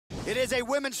It is a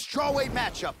women's strawweight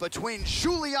matchup between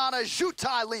Juliana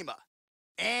Lima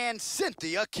and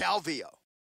Cynthia Calvillo.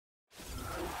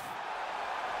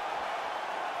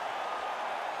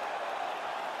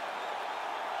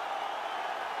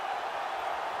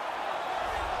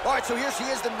 All right, so here she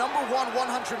is, the #1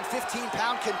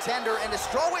 115-pound contender and a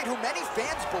strawweight who many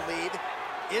fans believe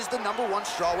is the #1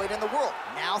 strawweight in the world.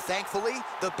 Now, thankfully,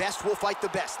 the best will fight the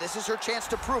best. This is her chance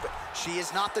to prove it. She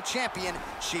is not the champion.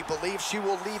 She believes she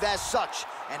will leave as such.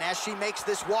 And as she makes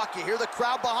this walk, you hear the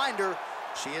crowd behind her.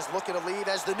 She is looking to leave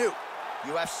as the new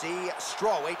UFC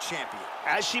strawweight champion.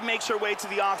 As she makes her way to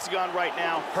the octagon right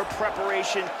now, her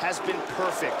preparation has been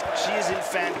perfect. She is in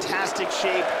fantastic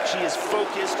shape, she is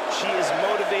focused, she is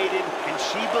motivated, and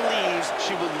she believes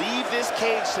she will leave this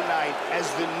cage tonight as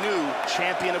the new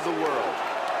champion of the world.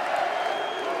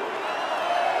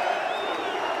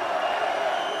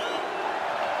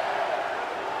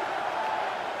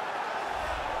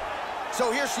 So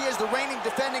here she is, the reigning,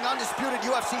 defending, undisputed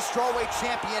UFC strawweight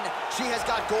champion. She has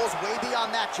got goals way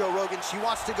beyond that, Joe Rogan. She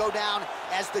wants to go down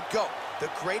as the GOAT, the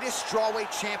greatest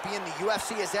strawweight champion the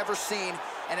UFC has ever seen.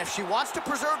 And if she wants to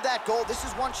preserve that goal, this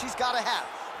is one she's got to have.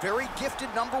 Very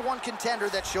gifted #1 contender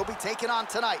that she'll be taking on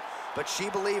tonight. But she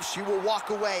believes she will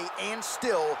walk away and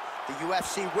still the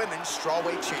UFC women's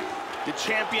strawweight champion. The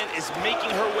champion is making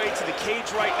her way to the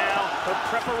cage right now. Her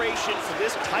preparation for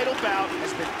this title bout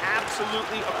has been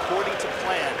absolutely according to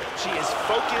plan. She is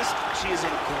focused, she is in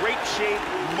great shape,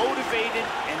 motivated,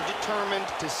 and determined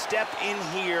to step in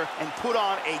here and put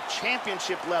on a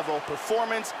championship-level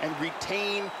performance and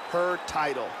retain her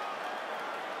title.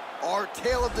 Our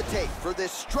tale of the tape for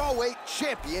this strawweight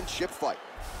championship fight.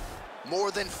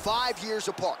 More than 5 years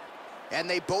apart, and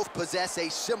they both possess a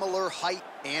similar height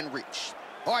and reach.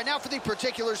 All right, now for the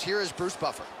particulars, here is Bruce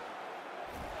Buffer.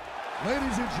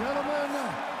 Ladies and gentlemen,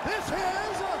 this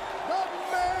is the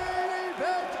main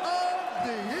event of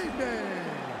the evening.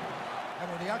 And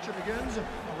when the action begins, the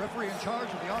referee in charge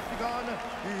of the octagon,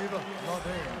 Yves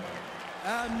Levine.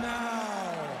 And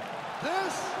now,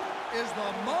 this is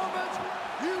the moment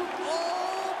you've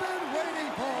all been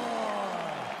waiting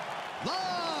for.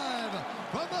 Live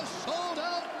from the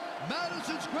sold-out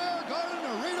Madison Square Garden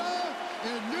Arena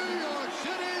in New York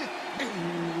City, it's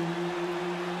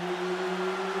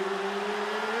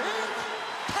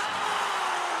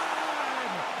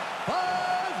time!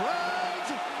 5 rounds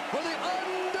for the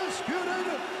undisputed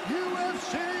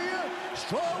UFC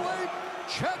Strawweight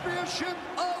Championship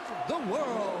of the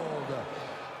world.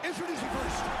 Introducing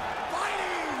first,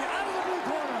 fighting out of the blue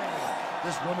corner.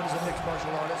 This woman is a mixed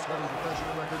martial artist holding a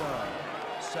professional record of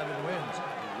 7 wins,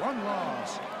 1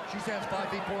 loss. She stands 5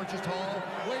 feet 4 inches tall,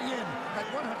 weighing in at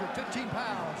 115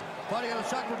 pounds. Fighting out of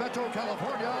Sacramento,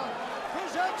 California,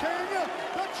 presenting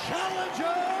the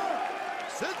challenger,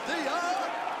 Cynthia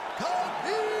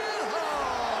Calvillo.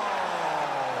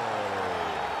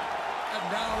 And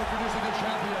now introducing the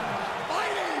champion,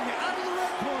 fighting out of the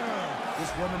red corner.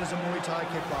 This woman is a Muay Thai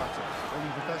kickboxer,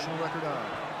 holding a professional record of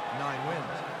 9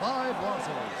 wins, 5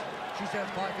 losses. She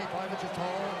stands 5 feet 5 inches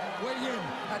tall, weighing in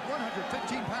at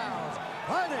 115 pounds.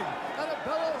 Fighting out of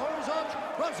Belo Horizonte,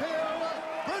 Brazil,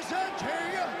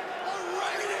 presenting the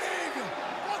reigning,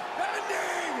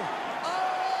 defending,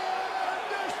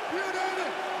 undisputed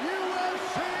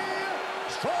UFC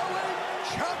strawweight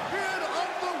champion of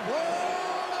the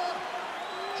world,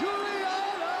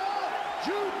 Juliana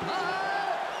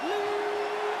Lima.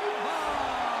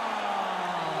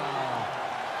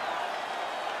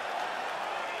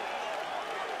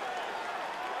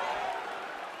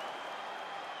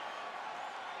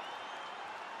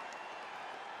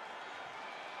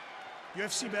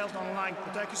 UFC belt on the line.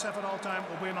 Protect yourself at all time.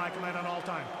 Obey my command at all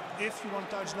time. If you want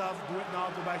to touch love, do it now.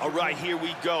 Go back. All right, here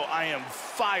we go. I am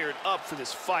fired up for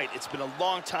this fight. It's been a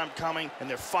long time coming, and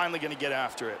they're finally going to get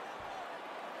after it.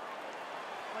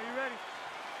 Are you ready?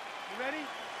 You ready?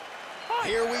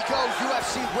 Here we go.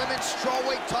 UFC women's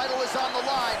strawweight title is on the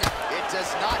line. It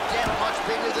does not get much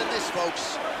bigger than this,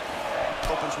 folks.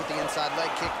 Opens with the inside leg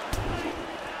kick.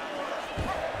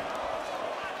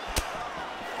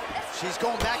 She's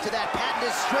going back to that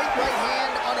patented straight right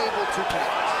hand, unable to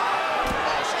connect.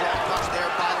 Oh, strong punch there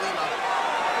by Lima.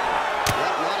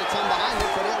 Yep, a lot of time behind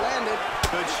it, but it landed.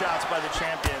 Good shots by the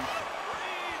champion.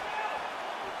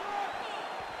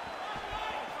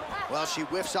 Well, she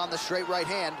whiffs on the straight right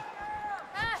hand.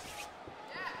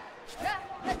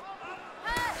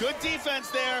 Good defense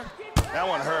there. That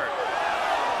one hurt.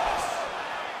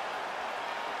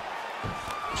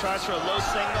 Tries for a low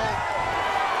single.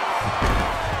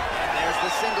 The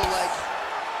single leg.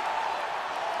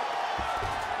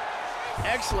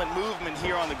 Excellent movement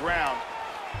here on the ground.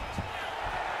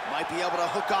 Might Might be able to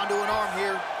hook onto an arm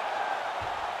here.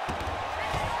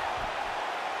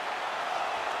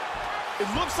 It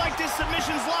looks like this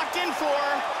submission's locked in for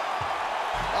her.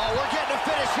 Oh, we're getting a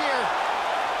finish here.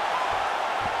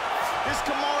 This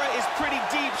Kimura is pretty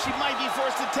deep. She might be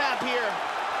forced to tap here.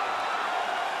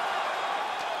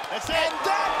 That's it. And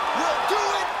that will do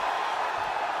it.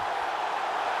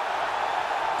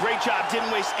 Great job. Didn't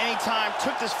waste any time.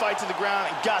 Took this fight to the ground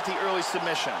and got the early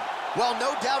submission. Well,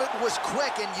 no doubt it was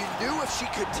quick, and you knew if she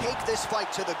could take this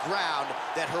fight to the ground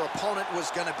that her opponent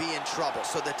was going to be in trouble.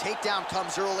 So the takedown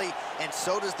comes early, and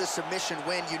so does the submission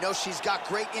win. You know she's got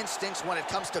great instincts when it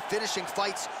comes to finishing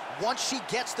fights. Once she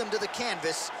gets them to the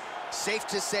canvas, safe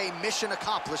to say mission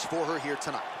accomplished for her here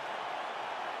tonight.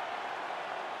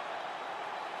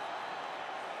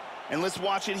 And let's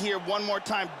watch it here one more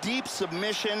time. Deep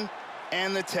submission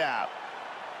and the tap.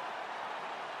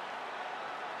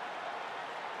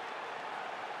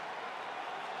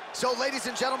 So, ladies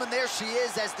and gentlemen, there she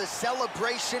is as the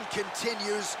celebration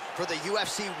continues for the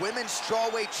UFC Women's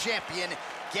Strawweight Champion,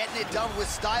 getting it done with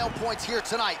style points here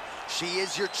tonight. She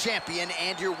is your champion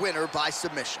and your winner by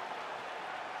submission.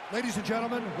 Ladies and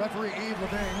gentlemen, referee Yves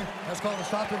Leving has called a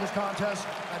stop to this contest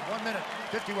at 1 minute,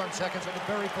 51 seconds of the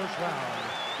very first round,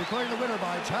 declaring the winner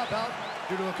by tap out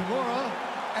due to a Kimura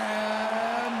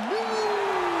and new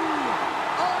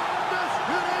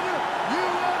undisputed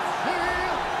UFC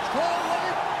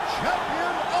Strawweight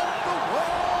Champion of the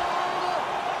world,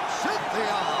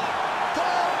 Cynthia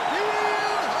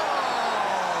Calvillo.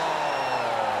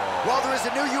 Well, there is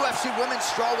a new UFC Women's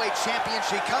Strawweight Champion.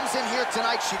 She comes in here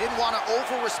tonight. She didn't want to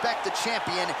over-respect the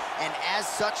champion, and as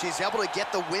such, she's able to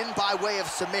get the win by way of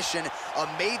submission. A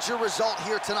major result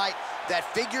here tonight that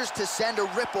figures to send a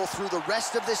ripple through the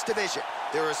rest of this division.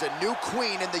 There is a new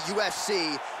queen in the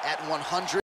UFC at 100.